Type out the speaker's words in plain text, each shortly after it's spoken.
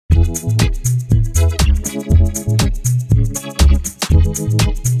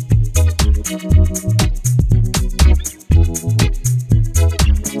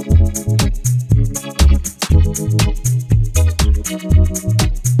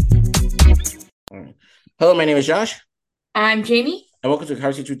Hello, my name is Josh, I'm Jamie. and welcome to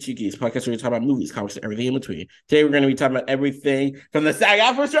Conversation with Cheekies, podcast where we talk about movies, comics, and everything in between. Today, we're going to be talking about everything from the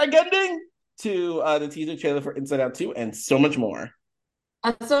SAG-AFTRA strike ending to the teaser trailer for Inside Out 2 and so much more.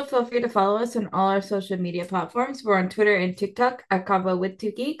 Also, feel free to follow us on all our social media platforms. We're on Twitter and TikTok at Convo with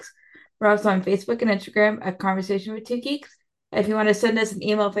Two Geeks. We're also on Facebook and Instagram at Conversation with Two Geeks. If you want to send us an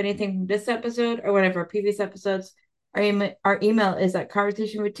email of anything from this episode or one of our previous episodes, our email is at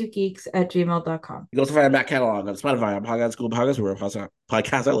conversationwithtwogeeks@gmail.com. You can also find a back catalog on Spotify, on Podcast School Podcasts, where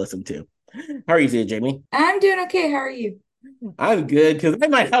podcasts I listen to. How are you today, Jamie? I'm doing okay. How are you? I'm good because I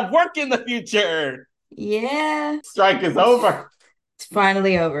might have work in the future. Yeah, Strike is it's over it's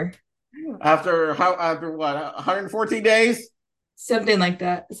finally over. after what 114 days. Something like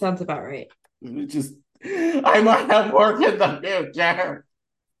that. Sounds about right. Just I might have work in the future.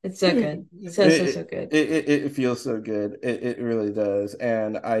 It's so good. So good. It feels so good. It really does.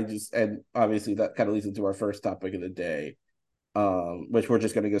 And obviously that kind of leads into our first topic of the day, which we're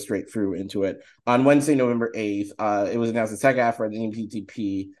just going to go straight through into it. On Wednesday, November 8th, it was announced that SAG-AFTRA and the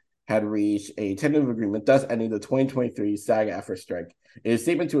NPTP had reached a tentative agreement, thus ending the 2023 SAG-AFTRA strike. In a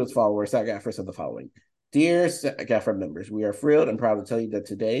statement to its followers, SAG-AFTRA said the following. Dear SAG-AFTRA members, we are thrilled and proud to tell you that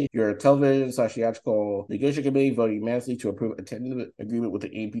today your television/theatrical negotiation committee voted unanimously to approve a tentative agreement with the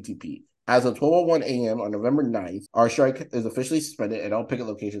APTP. As of 12:01 a.m. on November 9th, our strike is officially suspended and all picket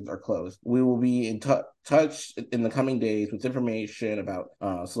locations are closed. We will be in touch in the coming days with information about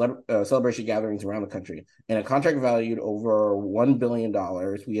celebration gatherings around the country. In a contract valued over $1 billion,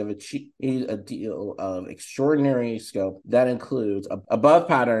 we have achieved a deal of extraordinary scope that includes above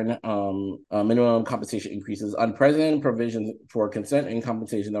pattern minimum compensation increases, unprecedented provisions for consent and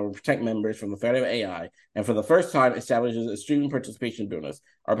compensation that will protect members from the threat of AI, and for the first time establishes a student participation bonus.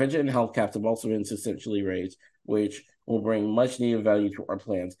 Our pension and health caps have also been substantially raised, which will bring much needed value to our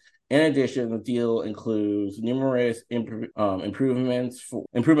plans. In addition, the deal includes numerous improvements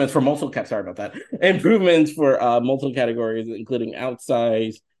for multiple sorry about that. Improvements for multiple categories, including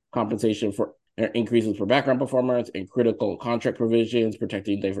outsized compensation for increases for background performers and critical contract provisions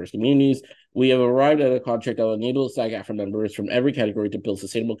protecting diverse communities. We have arrived at a contract that will enable SAG-AFTRA members from every category to build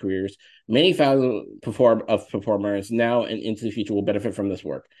sustainable careers. Many thousands of performers now and into the future will benefit from this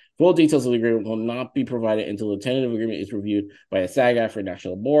work. Full details of the agreement will not be provided until the tentative agreement is reviewed by a SAG-AFTRA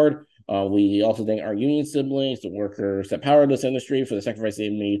national board. We also thank our union siblings, the workers that power this industry, for the sacrifice they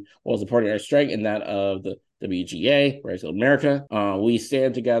made while supporting our strike and that of the WGA, Rise of America. We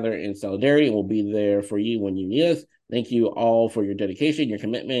stand together in solidarity and we'll be there for you when you need us. Thank you all for your dedication, your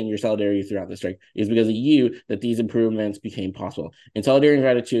commitment, and your solidarity throughout the strike. It is because of you that these improvements became possible. In solidarity and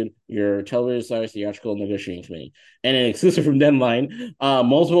gratitude, your television/theatrical negotiating committee. And an exclusive from Deadline,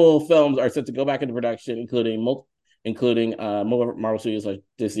 multiple films are set to go back into production, including Marvel Studios like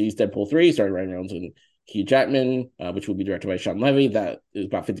Disney's Deadpool 3, starring Ryan Reynolds and Hugh Jackman, which will be directed by Sean Levy. That is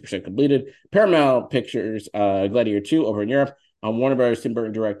about 50% completed. Paramount Pictures, Gladiator 2 over in Europe. Warner Brothers, Tim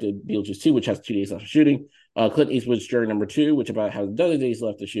Burton directed Beetlejuice 2, which has 2 days left of shooting. Clint Eastwood's Journey Number 2, which about has a dozen days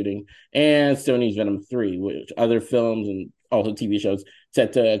left of shooting. And Sony's Venom 3, which other films and also TV shows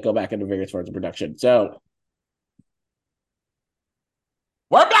set to go back into various parts of production. So,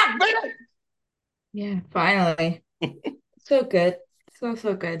 we're back, baby! Yeah, finally. So good.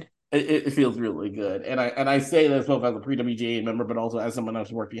 So good. It feels really good, and I say this both as a pre-WGA member, but also as someone else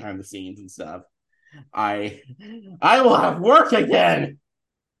who worked behind the scenes and stuff. I I will have work again.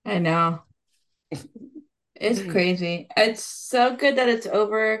 I know. It's crazy. It's so good that it's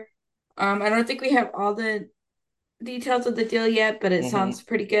over. I don't think we have all the details of the deal yet, but it Mm-hmm. sounds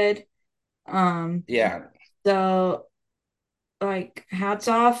pretty good. Um, Yeah. so like hats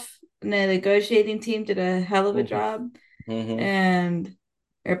off. The negotiating team did a hell of a Mm-hmm. job, Mm-hmm. and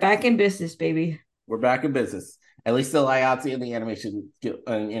we're back in business, baby. We're back in business. At least the IATSE and the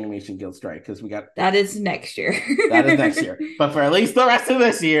animation guild strike, because we got That is next year. that is next year. But for at least the rest of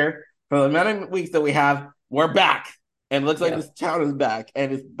this year, for the amount of weeks that we have, we're back. And it looks like Yep, this town is back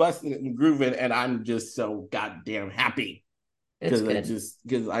and it's busting and grooving, and I'm just so goddamn happy. it's good.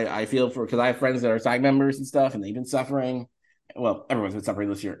 Because I feel for because I have friends that are SAG members and stuff, and they've been suffering. Well, everyone's been suffering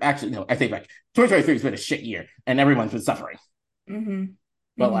this year. Actually, no, I take back. 2023 has been a shit year, and everyone's been suffering. Mm-hmm.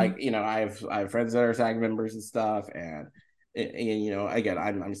 But Mm-hmm. like I have friends that are SAG members and stuff, and again,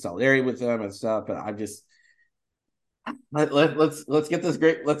 I'm solidarity with them and stuff. But I'm just let's get this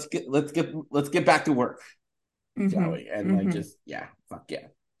great. Let's get back to work, shall Mm-hmm. we? And like Mm-hmm. just yeah, fuck yeah.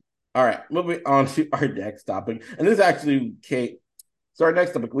 All right, moving on to our next topic, and this actually came. So our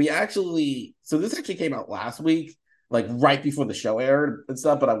next topic, this actually came out last week. like right before the show aired and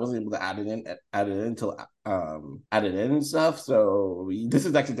stuff, but I wasn't able to add it in and stuff. So this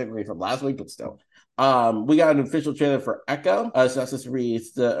is actually technically from last week, but still. We got an official trailer for Echo. Synopsis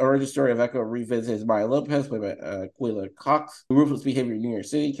reads: the origin story of Echo revisits Maya Lopez, played by Quilla Cox. Ruthless behavior in New York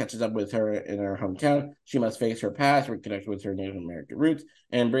City catches up with her in her hometown. She must face her past, reconnect with her Native American roots,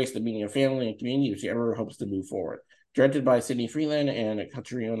 and embrace the meaning of family and community if she ever hopes to move forward. Directed by Sidney Freeland and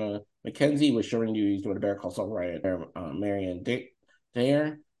Katriona McKenzie, with showing duties doing a Better Call Saul writer Marianne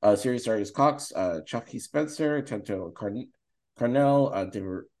Dare. Series stars Cox, Chucky Spencer, Tento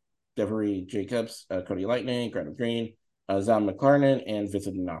Carnell, Devery Jacobs, Cody Lightning, Greta Green, Zam McClarnon, and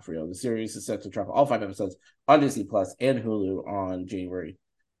Vincent D'Onofrio. The series is set to drop all 5 episodes on Disney Plus and Hulu on January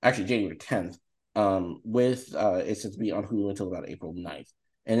 10th. With it's set to be on Hulu until about April 9th.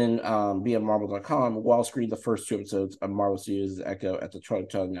 And then via Marvel.com, Wall screened the first 2 episodes of Marvel Studios' Echo at the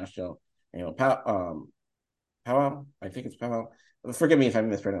Toronto National Annual Powwow. I think it's Powwow. Forgive me if I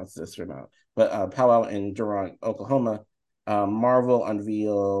mispronounced this or not. But Powwow in Durant, Oklahoma. Marvel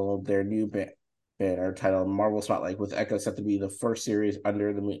unveiled their new banner titled Marvel Spotlight, with Echo set to be the first series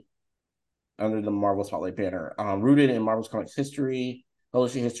under the Marvel Spotlight banner. Rooted in Marvel's comics history,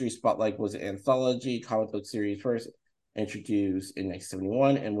 publishing history, Spotlight was an anthology comic book series first introduced in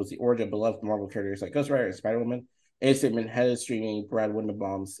 1971 and was the origin of beloved Marvel characters like Ghost Rider and Spider-Woman. In a statement, head of streaming Brad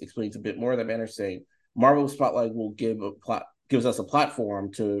Windenbaum explains a bit more of the banner, saying, Marvel Spotlight will gives us a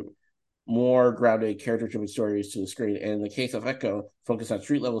platform to more grounded, character-driven stories to the screen, and in the case of Echo, focus on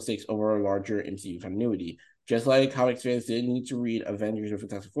street-level stakes over a larger MCU continuity. Just like comics fans didn't need to read Avengers or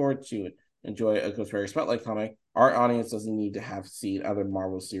Fantastic Four to enjoy a Ghost Rider Spotlight comic, our audience doesn't need to have seen other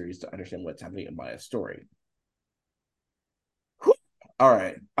Marvel series to understand what's happening in Maya's story. All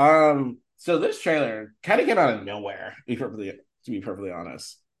right. So this trailer kind of came out of nowhere, to be perfectly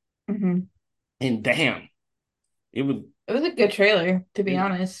honest. Mm-hmm. And damn, it was a good trailer, to be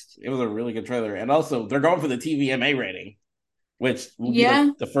honest. It was a really good trailer. And also they're going for the TVMA rating, which will be Yeah.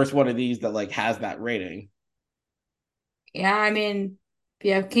 like the first one of these that like has that rating. Yeah, I mean, if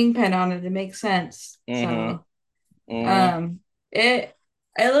you have Kingpin on it, it makes sense. So it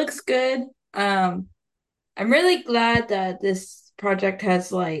looks good. I'm really glad that this project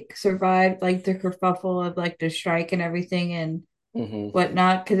has like survived like the kerfuffle of like the strike and everything and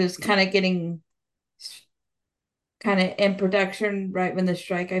whatnot, because it was kind of getting kind of in production right when the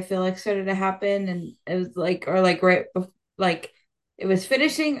strike I feel like started to happen, and it was like or like right before, like it was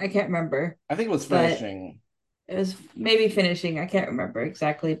finishing. I can't remember. I think it was finishing. It was maybe finishing. I can't remember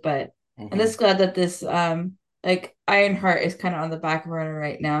exactly, but I'm just glad that this like Ironheart is kind of on the back burner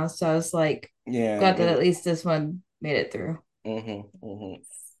right now. So I was like, glad that at least this one made it through.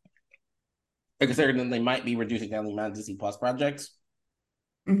 Considering that they might be reducing down the amount of Disney Plus projects.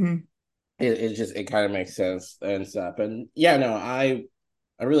 It kind of makes sense and stuff. And yeah, no, I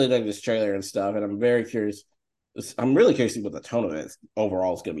really like this trailer and stuff, and I'm very curious. I'm really curious to see what the tone of it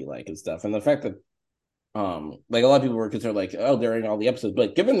overall is going to be like and stuff. And the fact that like a lot of people were concerned like, oh, they're in all the episodes,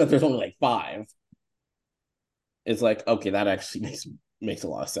 but given that there's only like 5, it's like, okay, that actually makes a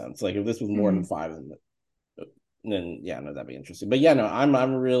lot of sense. Like if this was more than 5, then yeah, no, that'd be interesting. But yeah, no,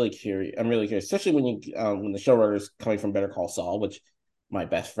 I'm really curious. I'm really curious, especially when the showrunner is coming from Better Call Saul, which my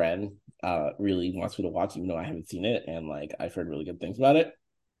best friend really wants me to watch, even though I haven't seen it, and like I've heard really good things about it.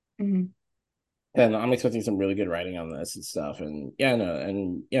 And I'm expecting some really good writing on this and stuff. And yeah, no,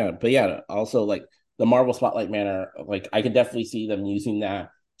 and yeah, but yeah, also like the Marvel Spotlight manner, like I could definitely see them using that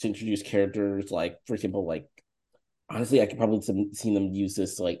to introduce characters. Like for example, like honestly, I could probably see them use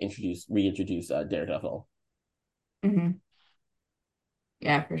this to like reintroduce Daredevil.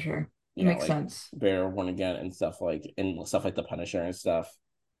 Yeah, for sure. It makes like sense. Bear One Again and stuff like the Punisher and stuff.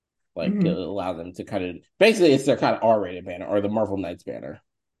 Like allow them to kind of basically it's their kind of R-rated banner or the Marvel Knights banner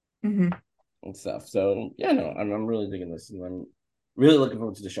and stuff. So yeah, no, I'm really digging this, and I'm really looking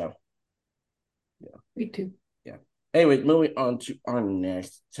forward to the show. Yeah, me too. Yeah. Anyway, moving on to our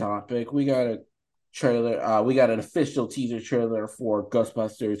next topic, we got a trailer. We got an official teaser trailer for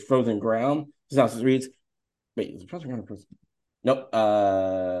Ghostbusters: Frozen Ground. This house reads. Wait, is it Frozen Ground or Frozen? Nope.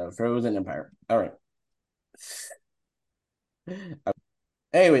 Frozen Empire. All right.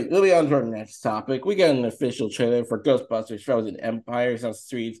 Anyway, moving on to our next topic. We got an official trailer for Ghostbusters Frozen Empire. South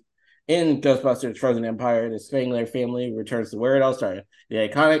Streets in Ghostbusters Frozen Empire. The Spangler family returns to where it all started, the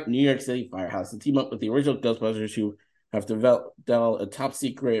iconic New York City firehouse, to team up with the original Ghostbusters, who have developed a top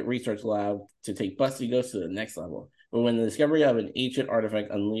secret research lab to take busty ghosts to the next level. But when the discovery of an ancient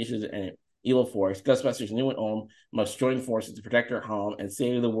artifact unleashes an evil force, Ghostbusters' new home must join forces to protect their home and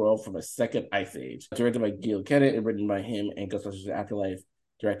save the world from a second ice age. Directed by Gil Kennett and written by him and Ghostbusters Afterlife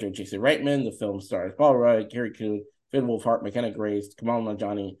director Jason Reitman. The film stars Paul Rudd, Carrie Coon, Finn Wolfhard, McKenna Grace, Kamal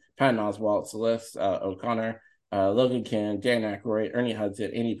Nanjiani, Patton Oswalt, Celeste O'Connor, Logan Cann, Dan Aykroyd, Ernie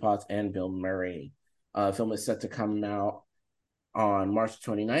Hudson, Andy Potts, and Bill Murray. The film is set to come out on March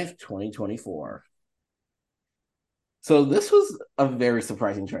 29th, 2024. So this was a very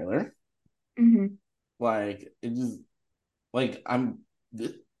surprising trailer. Mm-hmm. Like it just like I'm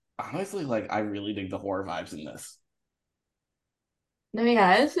honestly like I really dig the horror vibes in this. No,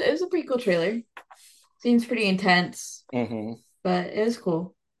 yeah, it was a pretty cool trailer. Seems pretty intense, Mm-hmm. but it was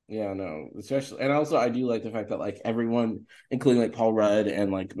cool. Yeah, no, especially, and also I do like the fact that like everyone, including like Paul Rudd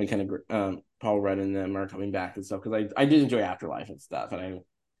and like McKenna, Paul Rudd and them are coming back and stuff because I did enjoy Afterlife and stuff, and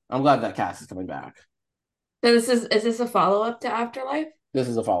I'm glad that cast is coming back. So is this a follow-up to Afterlife? This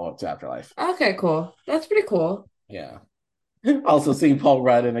is a follow up to Afterlife. Okay, cool. That's pretty cool. Yeah. Also, seeing Paul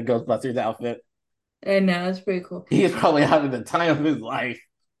Rudd in a Ghostbusters outfit, I know, that's pretty cool. he is probably having the time of his life.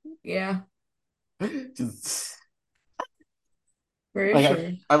 Yeah, Just for like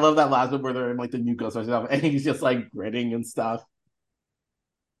sure. I love that last one where they're in like the new Ghostbusters outfit, and he's just like grinning and stuff.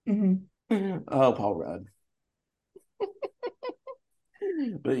 Hmm. Oh, Paul Rudd.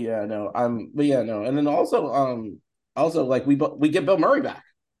 But yeah, no, but yeah, no, and then also like we get Bill Murray back,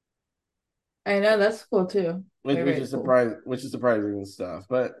 I know, that's cool too. Very, which very is cool. surprising and stuff.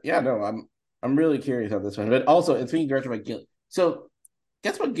 But yeah, no, I'm really curious on this one. But also, it's being directed by Gil. So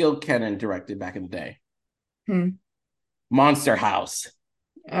guess what Gil Kennan directed back in the day? Hmm. Monster House.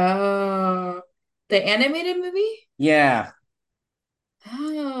 Oh, the animated movie? Yeah,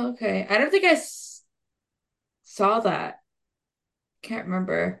 Oh, okay. I don't think saw that. Can't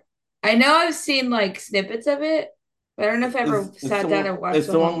remember. I know I've seen like snippets of it, but I don't know if I ever sat down and watched it's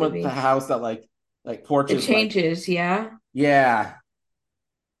the the whole one with the movie. house that like It porches like changes, yeah. yeah.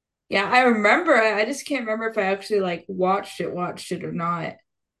 Yeah, I remember it. I just can't remember if I actually like watched it or not.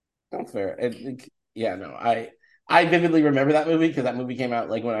 That's fair. Yeah, no, I vividly remember that movie because that movie came out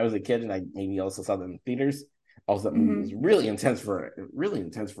like when I was a kid, and I maybe also saw them in theaters. Also, that movie was Hmm. really intense for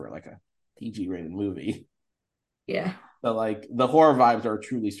like a PG rated movie. Yeah. But like the horror vibes are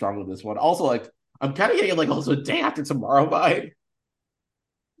truly strong with this one. Also, like I'm kind of getting like also Day After Tomorrow vibe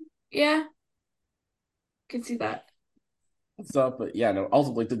Yeah, can see that. and stuff. But yeah, no,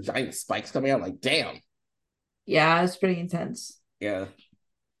 also like the giant spikes coming out. Like, damn. Yeah, it's pretty intense. Yeah,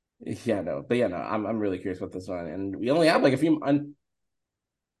 yeah, no, but yeah, no, I'm really curious about this one, and we only have like a few.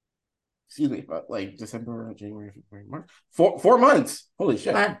 Excuse me, but like December, January, February, March, 4 months. Holy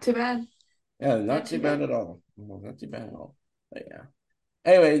shit! Not too bad. Yeah, not Not too too bad bad. at all. Well, not too bad at all. But yeah.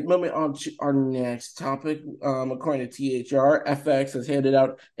 Anyway, moving on to our next topic. According to THR, FX has handed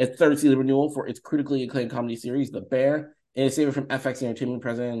out its third season renewal for its critically acclaimed comedy series, The Bear. In a statement from FX Entertainment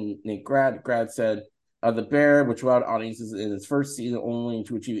president Nick Grad said, The Bear, which wowed audiences in its first season only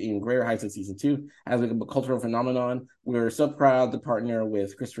to achieve even greater heights in season two, has become a cultural phenomenon. We're so proud to partner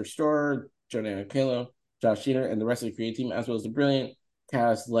with Christopher Storer, Jonah Kalo, Josh Sheeter, and the rest of the creative team, as well as the brilliant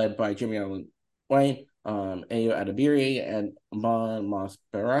cast led by Jimmy Allen White, Ayo Adabiri, and Amon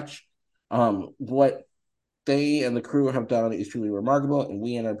Mosbarach. What they and the crew have done is truly remarkable, and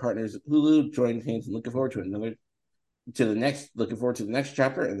we and our partners at Hulu join hands and looking forward to the next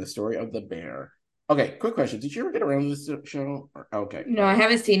chapter in the story of the bear. Okay, quick question: did you ever get around to this show? Okay, No, all I right.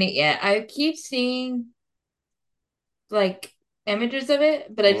 haven't seen it yet. I keep seeing like images of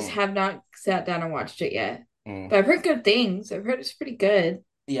it, but I just Mm, have not sat down and watched it yet. mm. But I've heard good things. I've heard it's pretty good.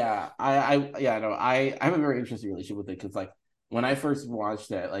 Yeah, yeah, no, I have a very interesting relationship with it because like when I first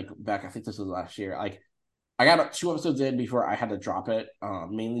watched it, like back, I think this was last year, like I got 2 episodes in before I had to drop it,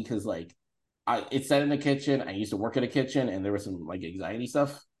 mainly because like it's set in the kitchen. I used to work in a kitchen, and there was some like anxiety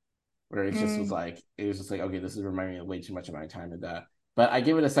stuff where Mm. it was just like okay, this is reminding me of way too much of my time in that. But I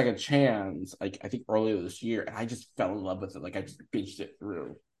gave it a second chance, like I think earlier this year, and I just fell in love with it. Like I just binged it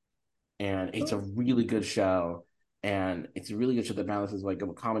through, and it's a Cool. really good show, and it's a really good show that balances like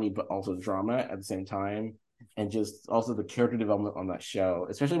a comedy but also drama at the same time, and just also the character development on that show,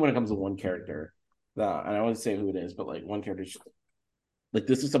 especially when it comes to one character. And I won't say who it is, but like one character, like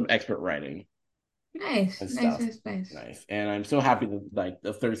this is some expert writing Nice, and nice, stuff. nice, nice. Nice, and I'm so happy that like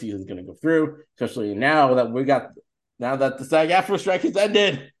the third season is going to go through, especially now that the SAG-AFTRA strike has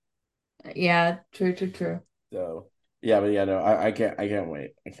ended. Yeah, true, true, true. So yeah, but yeah, no, I can't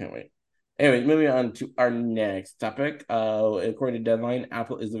wait. I can't wait. Anyway, moving on to our next topic. According to Deadline,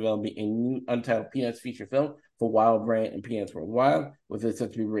 Apple is developing a new untitled Peanuts feature film for Wild Brand and Peanuts Worldwide, with it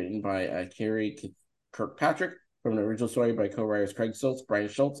set to be written by Carrie Kirkpatrick from an original story by co-writers Craig Schultz, Brian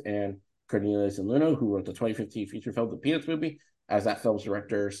Schultz, and Cornelius and Luna, who wrote the 2015 feature film The Peanuts Movie. As that film's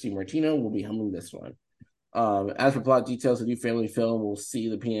director, Steve Martino, will be helming this one. As for plot details, the new family film will see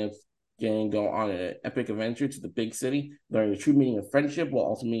the Peanuts can go on an epic adventure to the big city, learning the true meaning of friendship while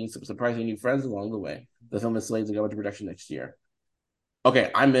also meeting some surprising new friends along the way. The film is slated to go into production next year.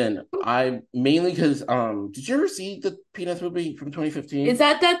 Okay, I'm in. I mainly because did you ever see the Peanuts movie from Is 2015?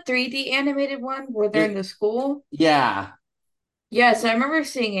 that 3D animated one where they're in It the school? yeah. Yes, I remember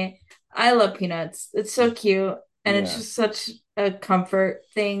seeing it. I love Peanuts. It's so cute and it's Yeah. just such a comfort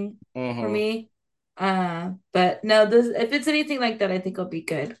thing for Mm-hmm. me. But no, this if it's anything like that, I think it'll be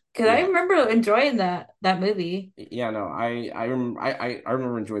good. Because I Yeah. remember enjoying that movie. Yeah, no, I remember I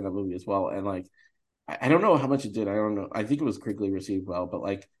remember enjoying that movie as well. And like I don't know how much it did. I don't know. I think it was critically received well, but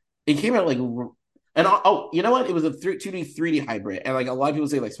like it came out like and oh, you know what? It was a 2D 3D hybrid. And like a lot of people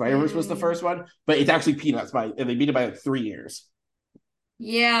say like Spider-Verse was the Mm. first one, but it's actually Peanuts by and they beat it by like 3 years.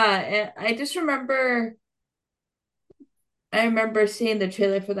 Yeah, and I remember seeing the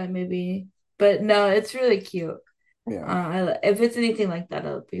trailer for that movie. But no, it's really cute. Yeah. If it's anything like that,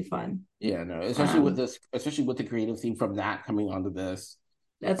 it'll be fun. Yeah, no, Um, especially with the creative team from that coming onto this.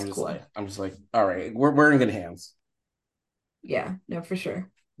 that's cool. I'm just like, all right, we're in good hands. Yeah, no, for sure.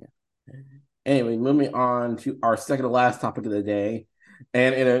 Yeah. Anyway, moving on to our second to last topic of the day,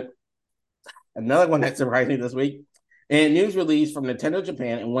 and another one that surprised me this week. And news release from Nintendo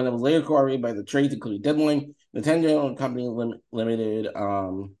Japan, and one that was later corroborated by the trades, including Deadline, Nintendo Company Limited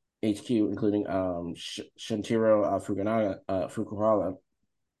HQ, including Shintaro Fukuhara,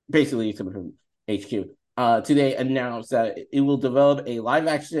 basically someone from HQ, today announced that it will develop a live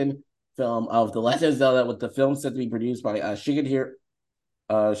action film of The Legend of Zelda, with the film set to be produced by Shigeru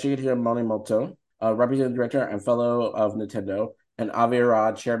Monimoto, representative director and fellow of Nintendo, and Avi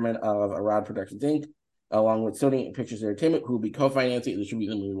Arad, chairman of Arad Productions Inc., along with Sony Pictures Entertainment, who will be co-financing and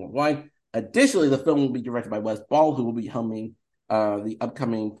distributing the movie worldwide. Additionally, the film will be directed by Wes Ball, who will be helming the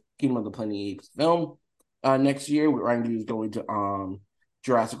upcoming Kingdom of the Planet of the Apes film next year. Ryan Reed is going to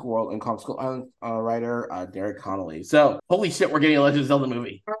Jurassic World and Kong Skull Island writer Derek Connolly. So, holy shit, we're getting a Legend of Zelda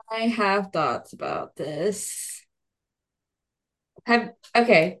movie. I have thoughts about this.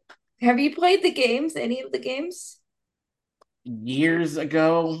 Okay. Have you played the games? Any of the games? Years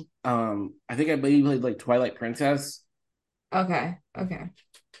ago. I think I maybe played like Twilight Princess. Okay. Okay.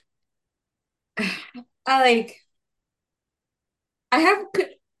 I like I have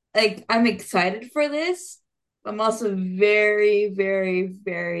I'm excited for this. I'm also very, very,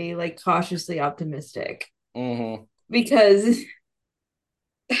 very like cautiously optimistic Mm-hmm. because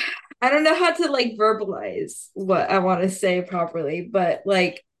I don't know how to like verbalize what I want to say properly, but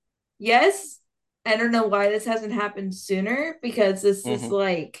like yes, I don't know why this hasn't happened sooner because this is Mm-hmm.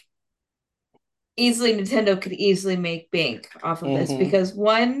 like easily Nintendo could easily make bank off of this Mm-hmm. because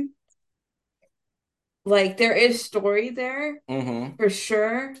one, like there is story there Mm-hmm. for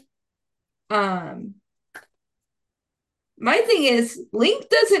sure. Um, my thing is Link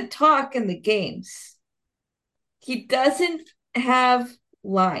doesn't talk in the games. He doesn't have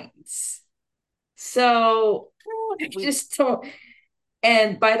lines. So I We just don't.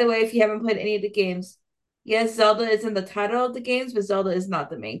 And by the way, if you haven't played any of the games, yes, Zelda is in the title of the games, but Zelda is not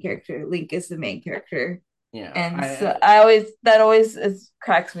the main character. Link is the main character. yeah. And so I always that always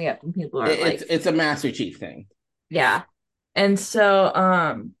cracks me up when people are like, It's a Master Chief thing. yeah. And so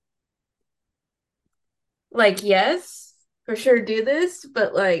like yes, for sure do this,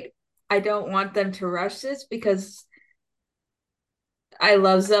 but like I don't want them to rush this because I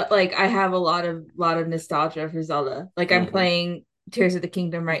love Zelda. Like I have a lot of nostalgia for Zelda. Like I'm Mm-hmm. playing Tears of the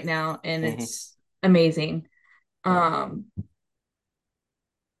Kingdom right now and Mm-hmm. it's amazing. Yeah. Um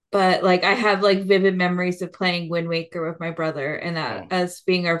but like I have like vivid memories of playing Wind Waker with my brother and that Oh. as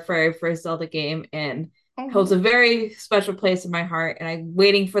being our very first Zelda game and holds Oh. a very special place in my heart and I'm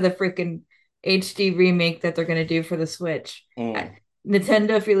waiting for the freaking HD remake that they're going to do for the Switch. Mm.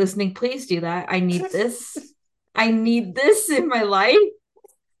 Nintendo, if you're listening, please do that. I need this. I need this in my life.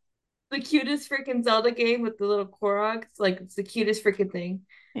 The cutest freaking Zelda game with the little Korok. It's the cutest freaking thing.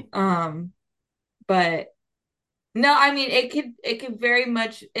 Um, but no, I mean it could very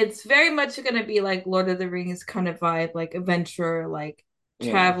much it's very much gonna be like Lord of the Rings kind of vibe, like adventure, like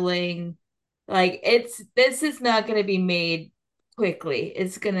Yeah. traveling. Like this is not gonna be made quickly.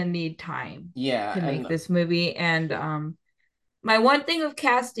 It's gonna need time Yeah. to make And this movie. And my one thing of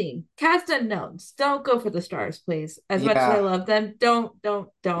casting, cast unknowns. Don't go for the stars, please. As much as I yeah. love them, don't.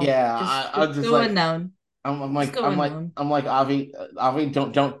 Yeah. I'm Just just go like unknown. Just go unknown. I'm like Avi,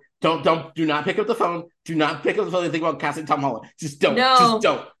 don't do not pick up the phone. Do not pick up the phone and think about casting Tom Holland. No, I just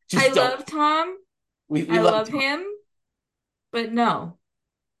don't. love Tom. We I love love Tom. him, but no,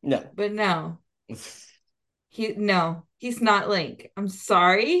 No. but no. He's not Link. I'm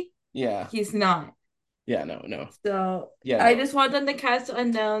sorry. Yeah. He's not. Yeah, no, no. So Yeah, I no. just want them to cast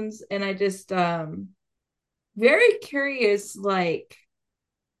unknowns, and I just very curious like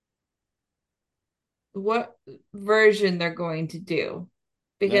what version they're going to do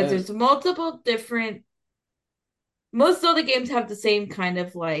because Uh, there's multiple different most of the games have the same kind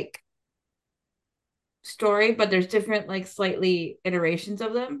of like story, but there's different like slightly iterations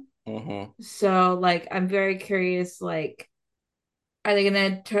of them. mm-hmm, So like I'm very curious like are they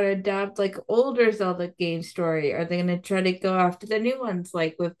gonna try to adapt like older Zelda game story? Are they gonna try to go after the new ones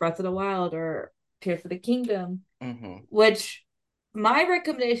like with Breath of the Wild or Tears of the Kingdom? mm-hmm, Which my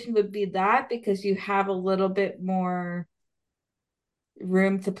recommendation would be that because you have a little bit more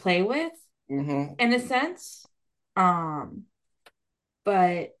room to play with mm-hmm. in a sense. Um,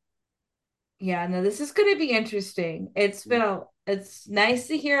 but yeah, no, this is gonna be interesting. It's nice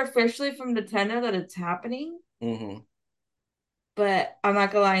to hear officially from Nintendo that it's happening, Mm-hmm. but I'm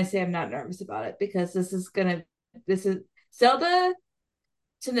not gonna lie and say I'm not nervous about it because this is Zelda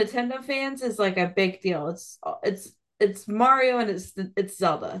to Nintendo fans is like a big deal. It's Mario and it's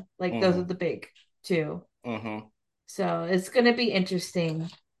Zelda. Like those are Mm-hmm. the big two. Mm-hmm. So it's gonna be interesting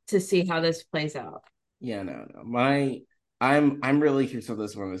to see how this plays out. Yeah, no, no. I'm really curious of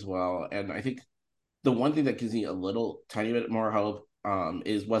this one as well. And I think the one thing that gives me a little tiny bit more hope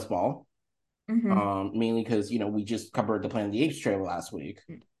is West Ball. Mm-hmm. Mainly because we just covered the Planet of the Apes trailer last week.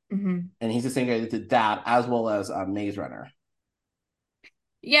 Mm-hmm. And he's the same guy that did that as well as Maze Runner.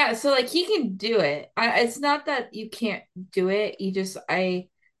 Yeah, so like he can do it. It's not that you can't do it. You just I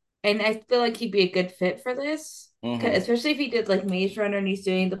feel like he'd be a good fit for this, Mm-hmm. especially if he did like Maze Runner and he's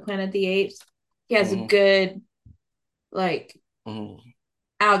doing the Planet of the Apes. He has a Mm-hmm. good like Mm-hmm.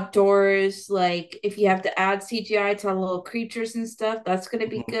 outdoors. Like if you have to add CGI to little creatures and stuff, that's gonna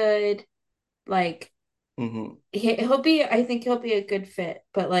be Mm-hmm. good. Like Mm-hmm. he'll be. I think he'll be a good fit.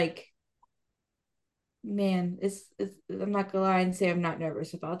 But like, man, it's. I'm not gonna lie and say I'm not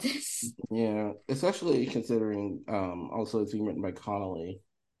nervous about this. Yeah, especially considering also it's being written by Connolly,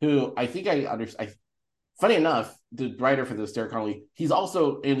 who I think I understand. Funny enough, the writer for this, Derek Connolly, he's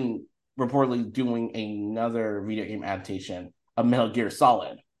also in reportedly doing another video game adaptation of Metal Gear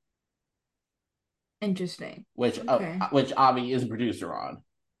Solid, Interesting. which Okay. Avi is a producer on.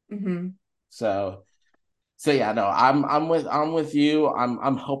 Mm-hmm. So yeah, no, I'm with you.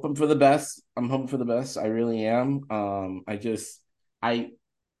 I'm hoping for the best. I'm hoping for the best. I really am. I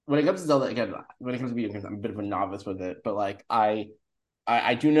when it comes to Zelda again, when it comes to video games, I'm a bit of a novice with it, but like I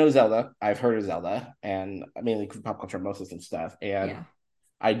do know Zelda. I've heard of Zelda, and mainly pop culture osmosis and stuff. And Yeah.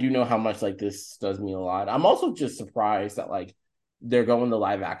 I do know how much like this does mean a lot. I'm also just surprised that like they're going the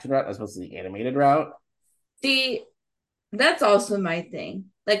live action route as opposed to the animated route. See, that's also my thing.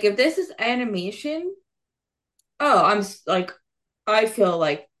 Like if this is animation, oh, like I feel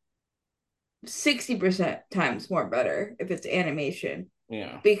like 60% times more better if it's animation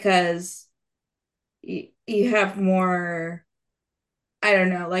Yeah. because you have more I don't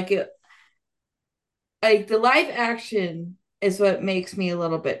know, like the live action is what makes me a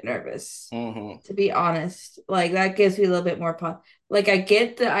little bit nervous, Mm-hmm. to be honest. Like that gives me a little bit more like I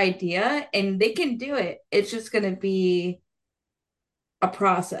get the idea and they can do it. It's just gonna be a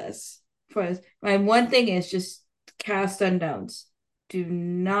process for us. My one thing is just cast unknowns. Do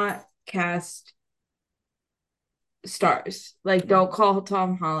not cast stars. Like don't call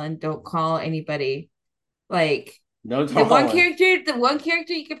Tom Holland, don't call anybody. Like No Tom Holland. the one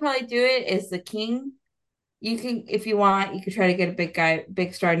character you could probably do it is the king. You can, if you want, you could try to get a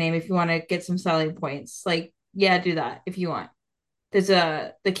big star name if you want to get some selling points. Like, yeah, do that if you want. There's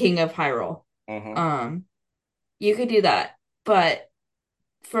the king of Hyrule. Mm-hmm. Um, you could do that, but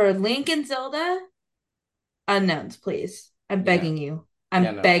for Link and Zelda, unknowns, please. I'm Yeah. begging you. Yeah.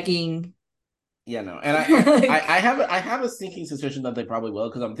 I'm No. begging. Yeah. No. And Like, I have a sneaking suspicion that they probably will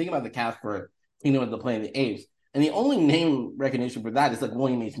because I'm thinking about the cast for Kingdom of the Planet of the Apes, and the only name recognition for that is like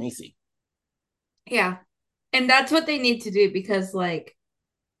William H Macy. yeah, and that's what they need to do because if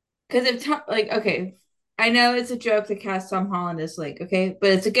like okay, I know it's a joke to cast Tom Holland as Link, okay,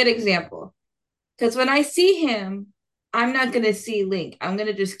 but it's a good example. Because when I see him, I'm not going to see Link. I'm going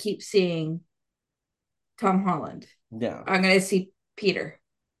to just keep seeing Tom Holland. Yeah. I'm going to see Peter,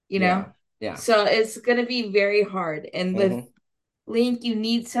 you know? Yeah. Yeah. So it's going to be very hard. And with Mm-hmm. Link, you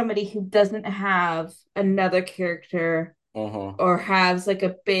need somebody who doesn't have another character Mm-hmm. or has like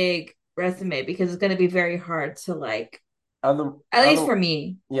a big resume because it's going to be very hard to like, Other at least other for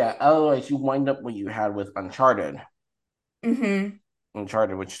me. Yeah, otherwise you wind up what you had with Uncharted. Mm-hmm.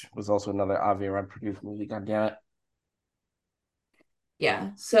 Uncharted, which was also another Avi Arad produced movie. God damn it.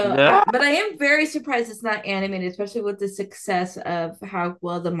 Yeah. So, Yeah. but I am very surprised it's not animated, especially with the success of how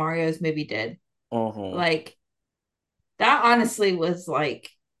well the Mario's movie did. Uh-huh. Like that honestly was like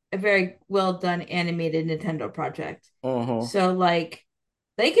a very well done animated Nintendo project. Uh-huh. So like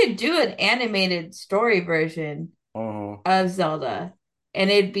they could do an animated story version Uh-huh. of Zelda and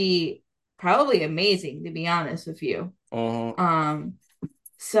it'd be probably amazing to be honest with you. Uh-huh. Um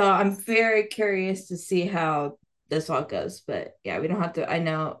so I'm very curious to see how this all goes. But yeah, we don't have to I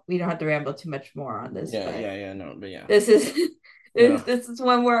know we don't have to ramble too much more on this, Yeah, but yeah, yeah, no, but yeah. this is You know. this is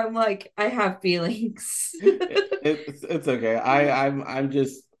one where I'm like, I have feelings. It's okay. I'm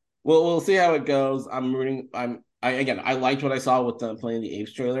just we'll see how it goes. I'm rooting. I again I liked what I saw with the Planet of the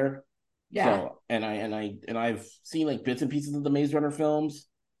Apes trailer. Yeah, So and I've seen like bits and pieces of the Maze Runner films.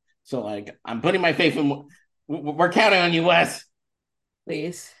 So like I'm putting my faith in. We're counting on you, Wes.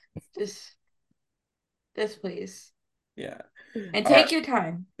 please. Just just please. Yeah. And All right. take your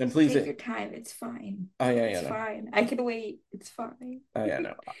time. And Just please. take your time. It's fine. Oh yeah, yeah, It's no. fine. I can wait. It's fine. Oh yeah,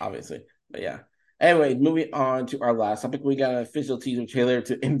 no. Obviously, but yeah. Anyway, moving on to our last topic, we got an official teaser trailer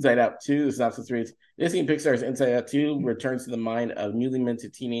to Inside Out 2. The synopsis reads: Disney and Pixar's Inside Out 2 returns to the mind of newly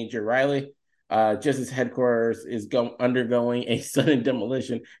minted teenager Riley. Just as headquarters is undergoing a sudden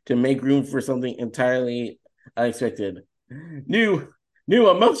demolition to make room for something entirely unexpected. New new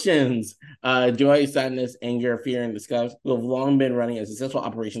emotions. Joy, sadness, anger, fear, and disgust, who have long been running a successful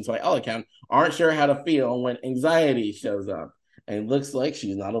operation, so by all accounts, aren't sure how to feel when anxiety shows up. And it looks like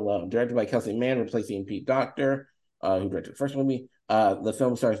she's not alone. Directed by Kelsey Mann, replacing Pete Docter, who directed the first movie. The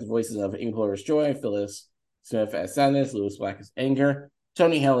film stars the voices of Implorer Joy, Phyllis Smith as Sadness, Lewis Black as Anger,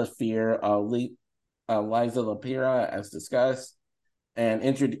 Tony Hale as Fear, Liza Lapira as Disgust, and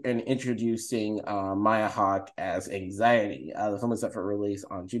introducing Maya Hawke as Anxiety. The film is set for release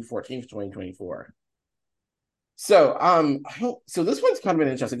on June 14th, 2024. So, so this one's kind of been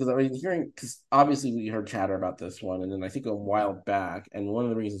interesting because I was hearing, because obviously we heard chatter about this one, and then I think a while back, and one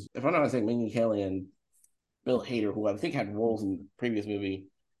of the reasons, if I'm not mistaken, Mindy Kaling and Bill Hader, who I think had roles in the previous movie,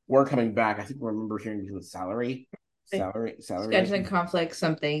 were coming back. I think I remember hearing because of salary Scheduling issues. conflict,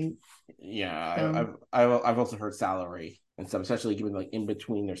 something. Yeah, Film. I've also heard salary and stuff, especially given like in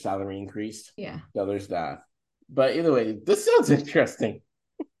between their salary increased. Yeah. So there's that. But either way, this sounds interesting.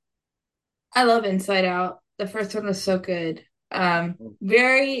 I love Inside Out. The first one was so good.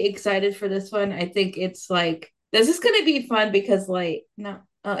 Very excited for this one. I think it's like this is gonna be fun because like no,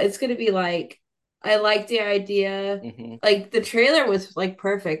 it's gonna be like I like the idea. Mm-hmm. Like the trailer was like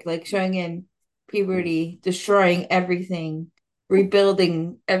perfect, like showing in puberty, destroying everything,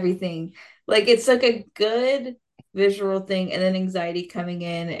 rebuilding everything. Like it's like a good visual thing, and then anxiety coming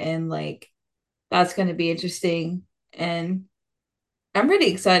in, and like that's gonna be interesting. And I'm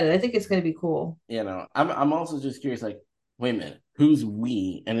really excited. I think it's gonna be cool. I'm also just curious, like, wait a minute, who's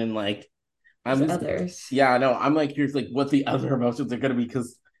we? And then like There's I'm just others. yeah, I know. I'm like curious like what the other emotions are gonna be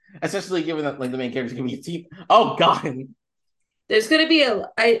because especially given that like the main character's gonna be a team. Oh god. There's gonna be a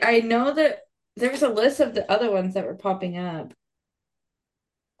I know that there was a list of the other ones that were popping up.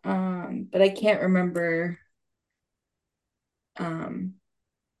 But I can't remember um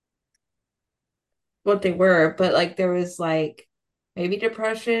what they were, but like there was like maybe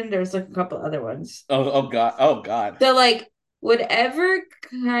depression, there was like a couple other ones. Oh god. Oh god. So like whatever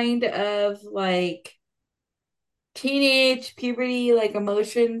kind of like teenage puberty like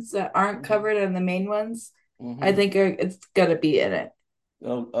emotions that aren't Mm-hmm. covered on the main ones, I Mm-hmm. think it's gonna be in it.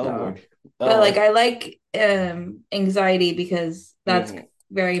 Oh So, Lord. but Oh like Lord. I like anxiety because that's Mm-hmm.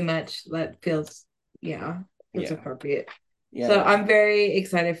 very much that feels yeah, feels Yeah. appropriate. Yeah, So no. I'm very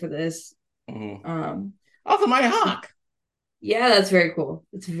excited for this. Mm-hmm. Um Also my hawk. yeah, that's very cool.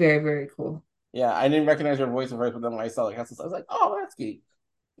 It's very, very cool. Yeah, I didn't recognize her voice at first, but then when I saw like I was like, oh, that's cute.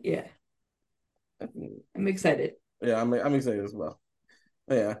 Yeah, I'm excited. Yeah, I'm excited as well.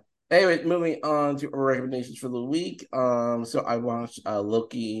 Yeah. Anyway, moving on to our recommendations for the week. So I watched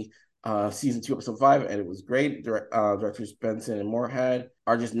Loki season 2, episode 5, and it was great. Directors Benson and Moorhead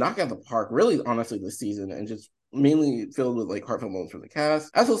are just knocking out the park, really honestly, this season, and just mainly filled with like heartfelt moments for the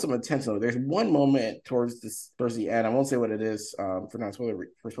cast. Also some intentional. There's one moment towards the end. I won't say what it is for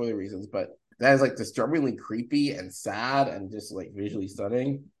spoiler reasons, but that is like disturbingly creepy and sad and just like visually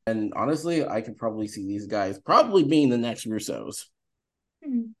stunning. And honestly, I could probably see these guys probably being the next Russos,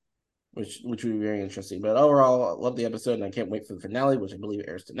 Hmm. which would be very interesting. But overall, I love the episode, and I can't wait for the finale, which I believe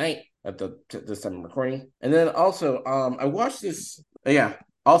airs tonight at this time I'm recording. And then also, I watched this. Yeah,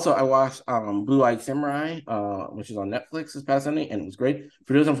 also I watched Blue Eyed Samurai, which is on Netflix this past Sunday, and it was great.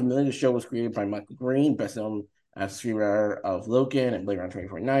 For those unfamiliar, the show was created by Michael Green, best known as screenwriter of Logan and Blade Runner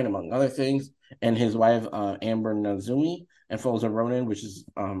 2049, among other things, and his wife Amber Nazumi, and follows a Ronin, which is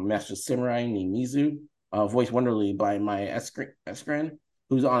Master Samurai named Mizu, voiced wonderfully by Maya Eskren,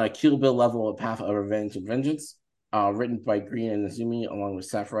 who's on a Kill Bill level of Path of Revenge and Vengeance. Written by Green and Azumi, along with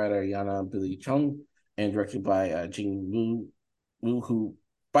staff writer Yana Billy Chung, and directed by Jing Wu, who,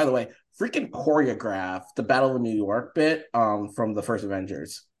 by the way, freaking choreographed the Battle of New York bit from the first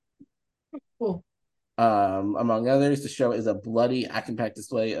Avengers. Cool. Among others, the show is a bloody, action-packed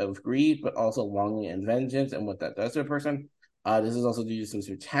display of greed, but also longing and vengeance, and what that does to a person. This is also due to some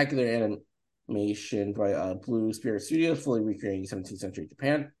spectacular animation by Blue Spirit Studios, fully recreating 17th century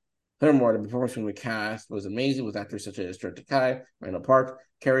Japan. Furthermore, the performance from the cast was amazing, with actors such as Joe Takai, Randall Park,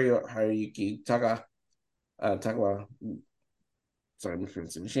 Kerry Haruyuki Takawa, sorry,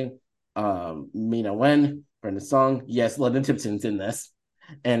 mispronunciation, Mina Wen, Brenda Song, yes, London Tipton's in this,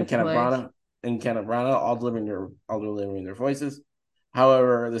 and Kenneth Branagh, all delivering their voices.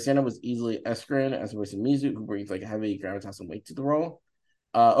 However, the stand-up was easily Eskrin as opposed to Mizu, who brings like heavy gravitas and weight to the role.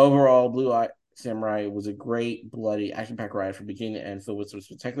 Overall, Blue Eye Samurai was a great, bloody, action-packed ride from beginning to end, filled with some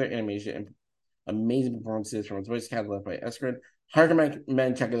spectacular animation and amazing performances from its voice cast led by Eskrin. Highly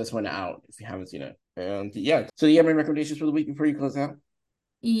recommend checking this one out if you haven't seen it. And yeah, so do you have any recommendations for the week before you close out?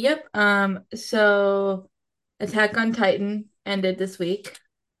 Yep. So Attack on Titan ended this week.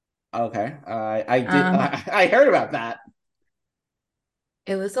 Okay, I did. Um, I heard about that.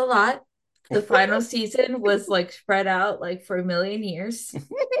 it was a lot. The final season was like spread out like for a million years.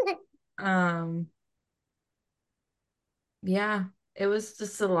 Um, yeah, it was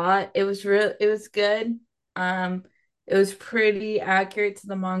just a lot. It was good. Um, it was pretty accurate to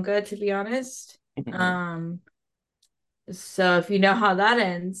the manga, to be honest. Um, so if you know how that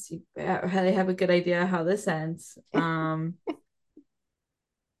ends, you probably have a good idea how this ends.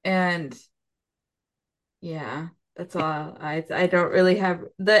 And yeah, that's all. I don't really have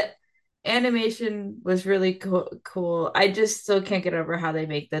the animation was really cool. I just still can't get over how they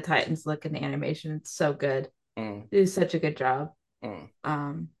make the Titans look in the animation. It's so good. Mm, They do such a good job.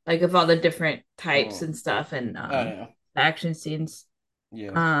 mm, Like of all the different types mm. and stuff and Oh yeah, action scenes.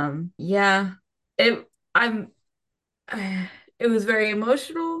 yeah. Yeah. It I'm it was very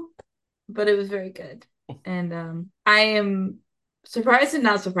emotional, but it was very good. And I am surprised and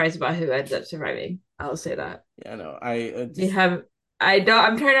not surprised about who ends up surviving. I'll say that. Yeah, no, I Do you just have I don't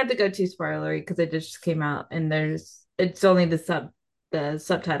I'm trying not to go too spoilery because it just came out and it's only the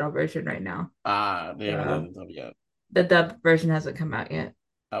subtitle version right now. they haven't So done it yet. the dub version hasn't come out yet.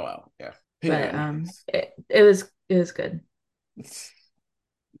 Oh well, yeah, But yeah. it was good.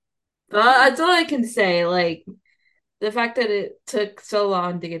 But that's all I can say. Like the fact that it took so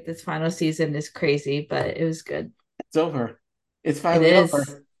long to get this final season is crazy, but it was good. It's over. It's It finally is.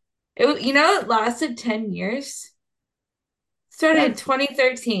 over. It lasted 10 years. Started in God,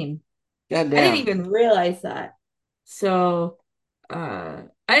 2013. God I didn't damn. even realize that. So, I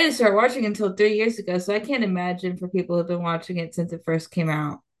didn't start watching until 3 years ago, so I can't imagine for people who've been watching it since it first came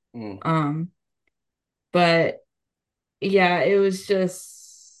out. Mm, Um, but yeah, it was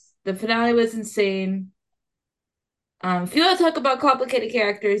just the finale was insane. If you want to talk about complicated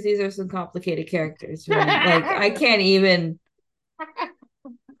characters, these are some complicated characters, man. Like I can't even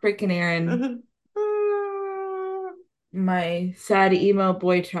freaking Aaron, my sad emo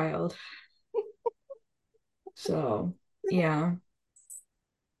boy child. So yeah,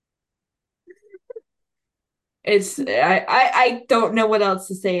 I don't know what else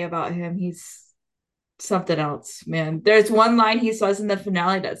to say about him. He's something else, man. There's one line he says in the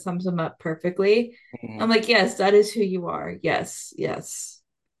finale that sums him up perfectly. I'm mm. like, yes, that is who you are. Yes, yes.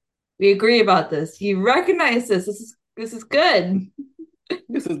 We agree about this. You recognize this. This is good.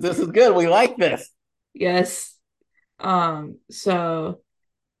 This is good. We like this. Yes. So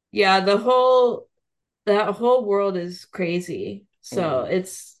yeah, that whole world is crazy. So Mm,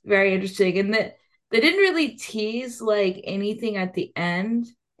 it's very interesting. And that they didn't really tease like anything at the end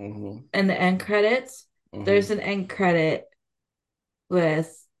mm-hmm, and the end credits. mm-hmm, There's an end credit with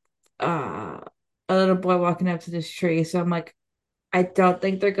uh a little boy walking up to this tree. So I'm like, I don't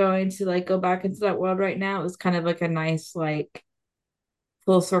think they're going to like go back into that world right now. It was kind of like a nice like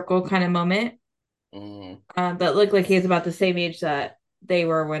full circle kind of moment. mm, That looked like he's about the same age that they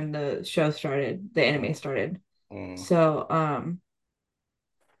were when the show started, the anime mm, started. mm, So,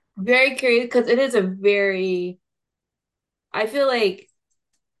 very curious because it is a very, I feel like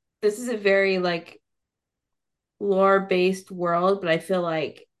this is a very like lore-based world, but I feel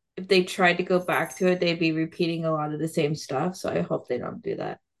like if they tried to go back to it, they'd be repeating a lot of the same stuff. So I hope they don't do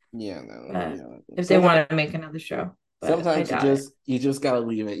that. yeah, no, But yeah. if they Sometimes, want to make another show, but I sometimes doubt it. you just gotta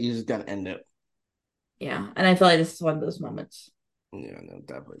leave it. You just gotta end it. Yeah, and I feel like this is one of those moments. Yeah, no,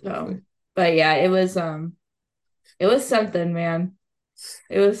 definitely, So, definitely. but yeah, it was something, man.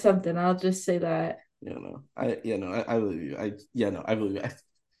 It was something. I'll just say that. I believe you. I believe you.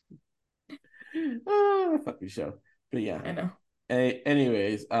 Fucking show. But yeah. I know.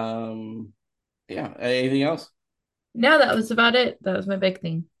 Anyways, yeah. Anything else? No, that was about it. That was my big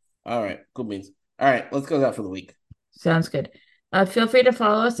thing. All right, cool beans. All right, let's go out for the week. Sounds good. Feel free to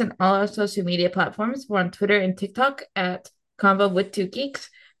follow us on all our social media platforms. We're on Twitter and TikTok at Convo with Two Geeks.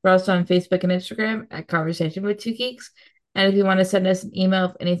 We're also on Facebook and Instagram at Conversation with Two Geeks. And if you want to send us an email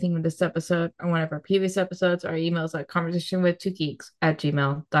of anything in this episode or one of our previous episodes, our emails at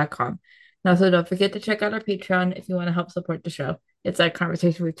conversationwith2geeks@gmail.com. And also, don't forget to check out our Patreon if you want to help support the show. It's at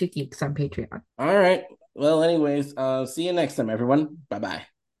Conversation with Two Geeks on Patreon. All right. Well, anyways, see you next time, everyone. Bye bye.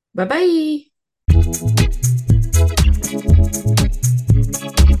 Bye bye.